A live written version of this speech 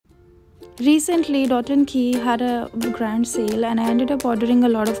Recently, Dot and Key had a grand sale, and I ended up ordering a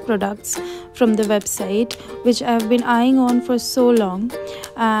lot of products from the website, which I've been eyeing on for so long.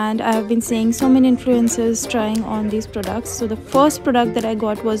 And I have been seeing so many influencers trying on these products. So, the first product that I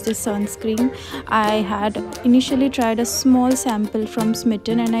got was this sunscreen. I had initially tried a small sample from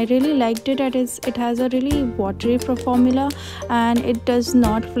Smitten, and I really liked it. It has a really watery formula, and it does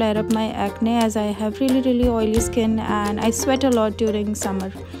not flare up my acne, as I have really oily skin and I sweat a lot during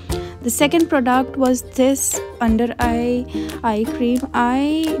summer. The second product was this under eye cream.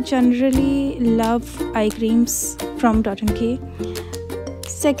 I generally love eye creams from Dot and Key.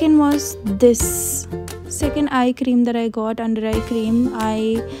 Second was this second eye cream that I got, under eye cream.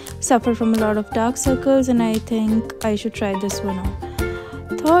 I suffer from a lot of dark circles, and I think I should try this one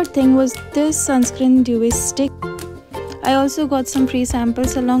out. Third thing was this sunscreen dewy stick. I also got some free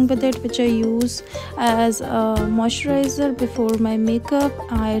samples along with it, which I use as a moisturizer before my makeup.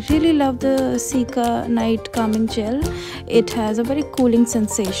 I really love the Cica Night Calming Gel. It has a very cooling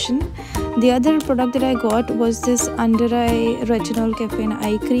sensation. The other product that I got was this under eye retinol caffeine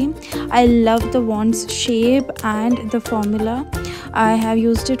eye cream. I love the wand's shape and the formula. I have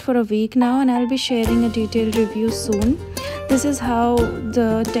used it for a week now, and I'll be sharing a detailed review soon. This is how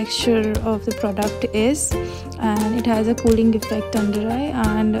the texture of the product is, and it has a cooling effect under eye,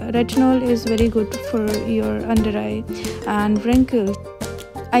 and retinol is very good for your under eye and wrinkles.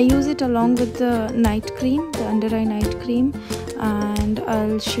 I use it along with the night cream, the under eye night cream, and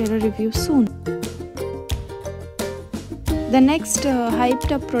I'll share a review soon. The next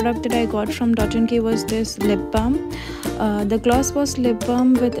hyped up product that I got from Dot & Key was this lip balm. The Gloss Boss lip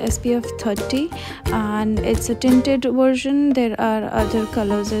balm with SPF 30, and it's a tinted version. There are other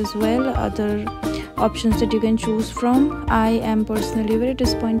colors as well, other options that you can choose from. I am personally very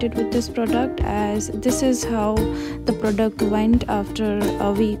disappointed with this product, as this is how the product went after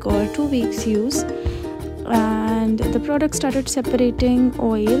a week or 2 weeks use, and the product started separating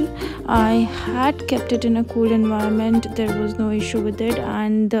oil. I had kept it in a cool environment, there was no issue with it,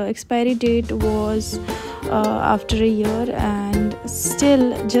 and the expiry date was after a year, and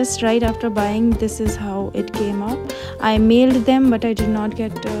still just right after buying, this is how it came up. I mailed them, but I did not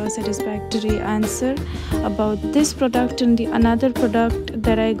get a satisfactory answer about this product. And the another product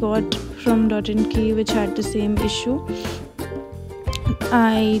that I got from Dot & Key, which had the same issue,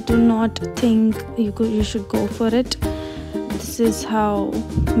 I do not think you should go for it. This is how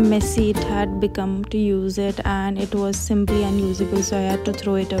messy it had become to use it, and it was simply unusable, so I had to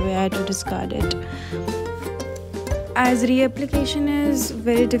throw it away. I had to discard it. As reapplication is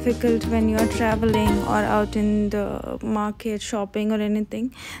very difficult when you are traveling or out in the market shopping or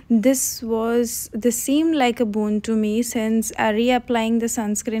anything, this seemed like a boon to me, since reapplying the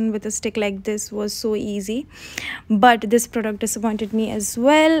sunscreen with a stick like this was so easy. But this product disappointed me as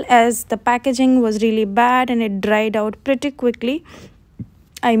well, as the packaging was really bad and it dried out pretty quickly.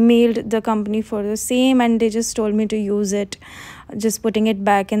 I mailed the company for the same, and they just told me to use it, just putting it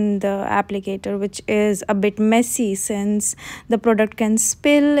back in the applicator, which is a bit messy, since the product can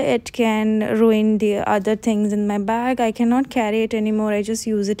spill, it can ruin the other things in my bag. I cannot carry it anymore, I just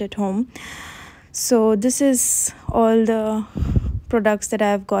use it at home. So this is all the products that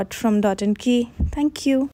I have got from Dot & Key. Thank you.